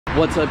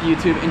What's up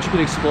YouTube,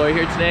 Intricate Explorer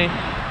here today,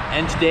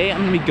 and today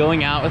I'm going to be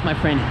going out with my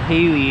friend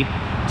Haley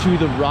to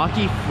the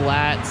Rocky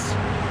Flats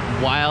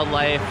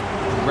Wildlife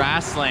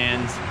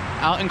Grasslands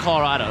out in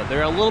Colorado.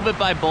 They're a little bit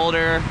by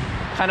Boulder,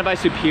 kind of by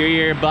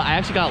Superior, but I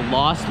actually got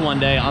lost one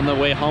day on the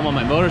way home on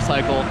my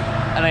motorcycle,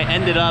 and I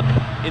ended up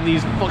in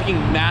these fucking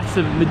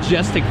massive,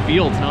 majestic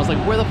fields, and I was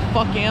like, where the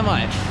fuck am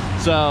I?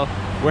 So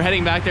we're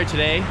heading back there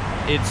today.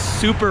 It's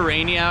super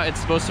rainy out. It's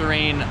supposed to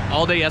rain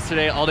all day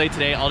yesterday, all day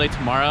today, all day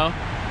tomorrow.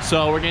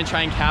 So we're gonna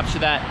try and capture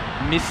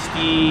that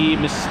misty,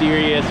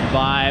 mysterious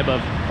vibe of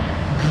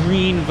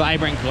green,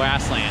 vibrant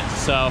grasslands.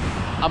 So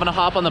I'm gonna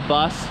hop on the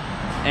bus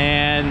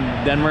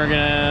and then we're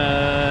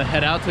gonna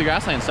head out to the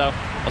grasslands. So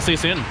I'll see you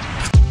soon.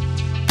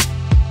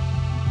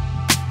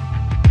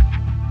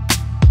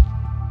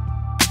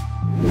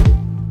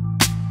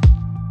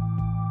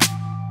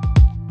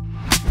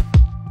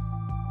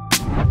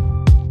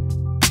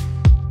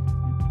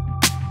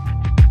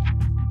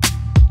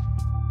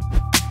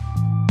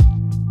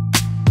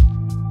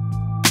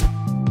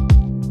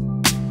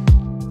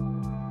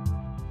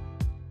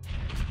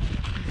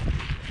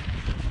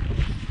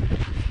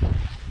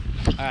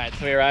 All right,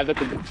 so we arrived at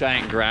the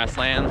giant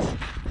grasslands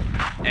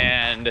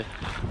and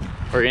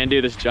we're gonna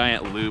do this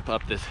giant loop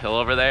up this hill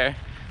over there,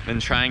 then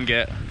try and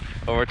get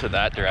over to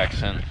that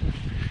direction.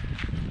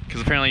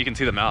 Because apparently you can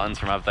see the mountains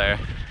from up there.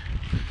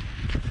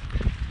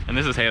 And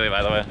this is Haley,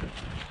 by the way.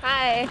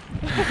 Hi.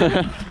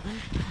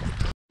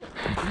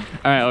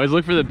 All right, always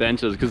look for the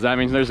benches because that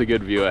means there's a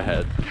good view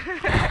ahead.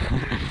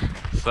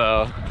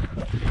 So,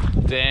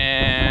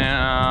 damn.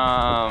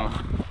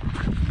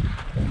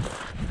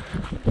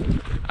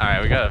 All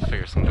right, we gotta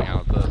figure something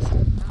out with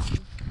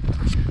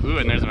this. Ooh,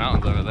 and there's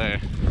mountains over there.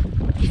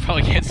 You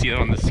probably can't see them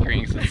on the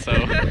screen because it's so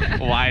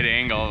wide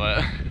angle,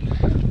 but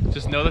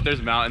just know that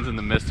there's mountains in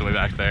the mist way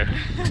back there.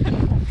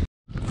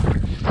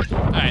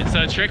 All right,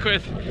 so a trick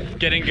with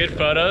getting good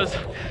photos,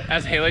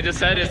 as Haley just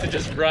said, is to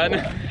just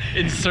run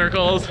in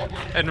circles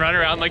and run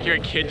around like you're a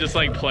kid just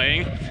like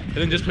playing, and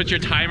then just put your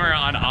timer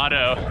on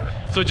auto.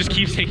 So it just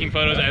keeps taking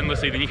photos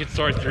endlessly, then you can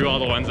sort through all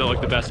the ones that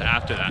look the best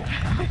after that.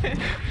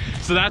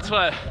 So that's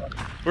what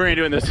we're gonna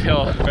do in this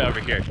hill right over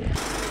here.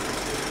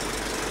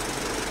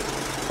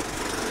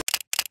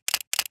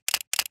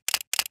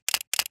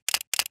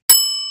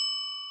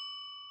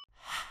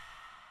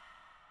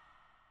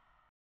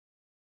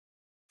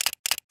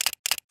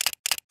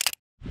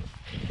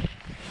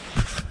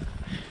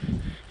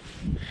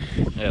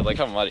 Yeah, like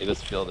how muddy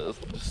this field is.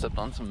 Just stepped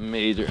on some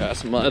major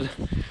ass mud.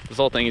 This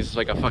whole thing is just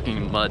like a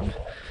fucking mud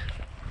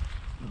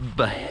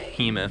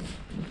behemoth.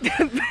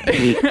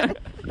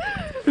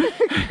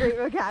 Great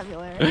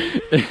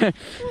vocabulary.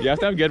 You have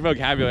to have good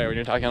vocabulary when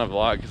you're talking on a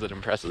vlog because it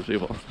impresses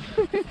people.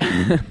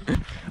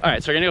 All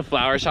right, so we're gonna do a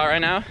flower shot right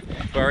now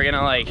where we're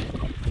gonna like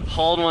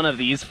hold one of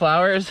these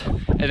flowers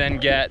and then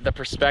get the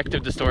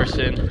perspective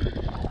distortion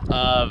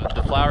of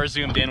the flowers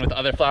zoomed in with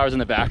other flowers in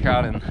the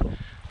background, and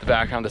the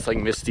background this like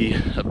misty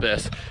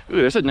abyss. Ooh,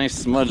 there's a nice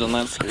smudge on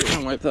that screen.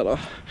 I'll wipe that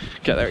off.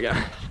 Okay, there we go.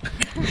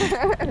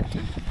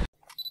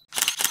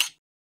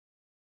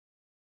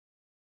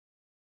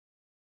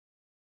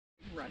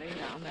 Running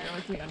down there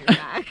with me on your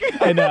back.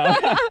 I know.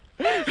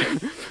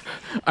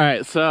 All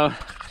right, so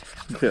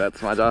clear that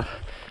smudge off.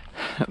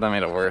 That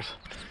made it worse.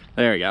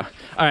 There we go.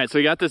 All right, so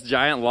we got this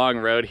giant long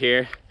road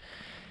here.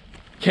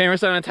 Camera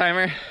set on a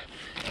timer,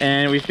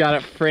 and we've got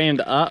it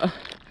framed up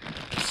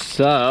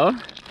so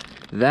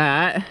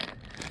that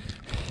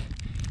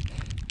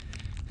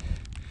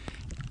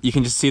you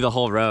can just see the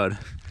whole road.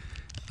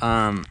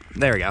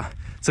 There we go.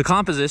 So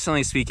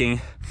compositionally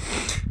speaking,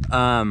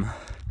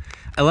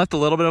 I left a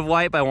little bit of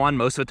white, but I want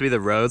most of it to be the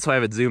road, so I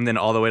have it zoomed in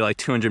all the way to like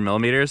 200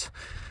 millimeters.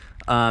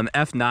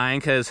 F9,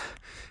 because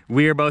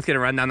we are both gonna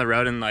run down the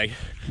road and like,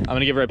 I'm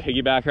gonna give her a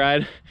piggyback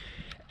ride.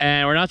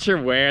 And we're not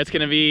sure where it's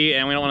gonna be,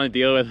 and we don't wanna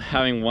deal with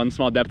having one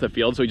small depth of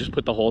field, so we just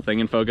put the whole thing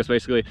in focus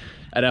basically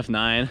at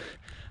F9.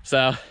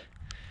 So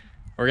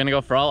we're gonna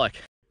go frolic.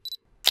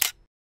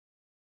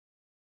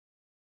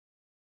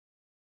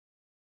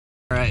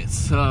 All right,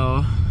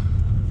 so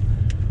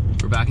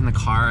we're back in the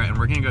car and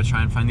we're gonna go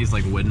try and find these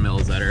like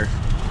windmills that are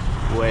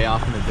way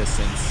off in the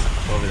distance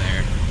over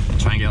there and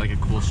try and get like a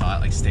cool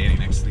shot like standing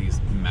next to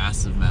these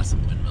massive, massive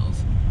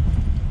windmills.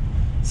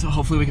 So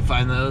hopefully we can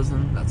find those,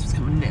 and that's what's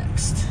coming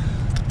next.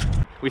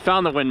 We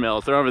found the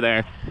windmills, they're over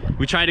there.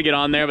 We tried to get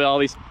on there, but all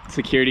these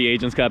security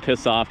agents got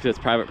pissed off because it's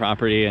private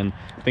property and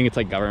I think it's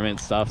like government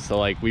stuff. So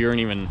like we weren't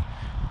even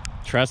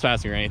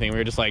trespassing or anything. We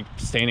were just like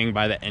standing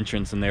by the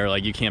entrance and they were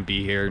like, you can't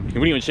be here. He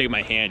wouldn't even shake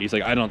my hand. He's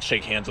like, I don't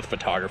shake hands with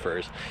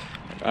photographers.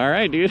 All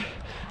right, dude.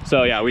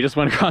 So yeah, we just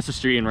went across the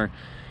street and we're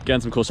getting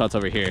some cool shots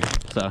over here.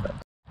 So,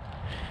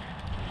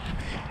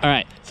 all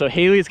right, so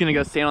Haley's gonna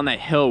go stand on that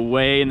hill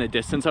way in the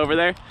distance over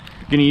there.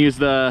 Gonna use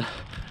the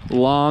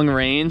long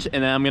range,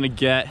 and then I'm gonna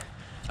get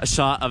a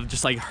shot of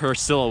just like her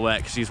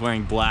silhouette because she's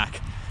wearing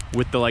black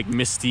with the like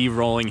misty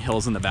rolling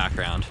hills in the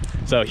background.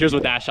 So here's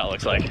what that shot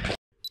looks like.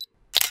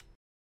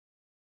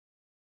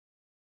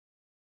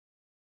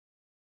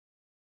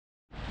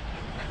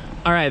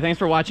 All right, thanks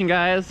for watching,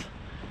 guys.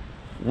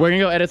 We're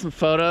gonna go edit some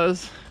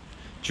photos.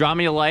 Drop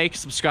me a like,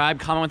 subscribe,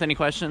 comment with any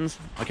questions.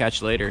 I'll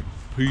catch you later.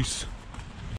 Peace.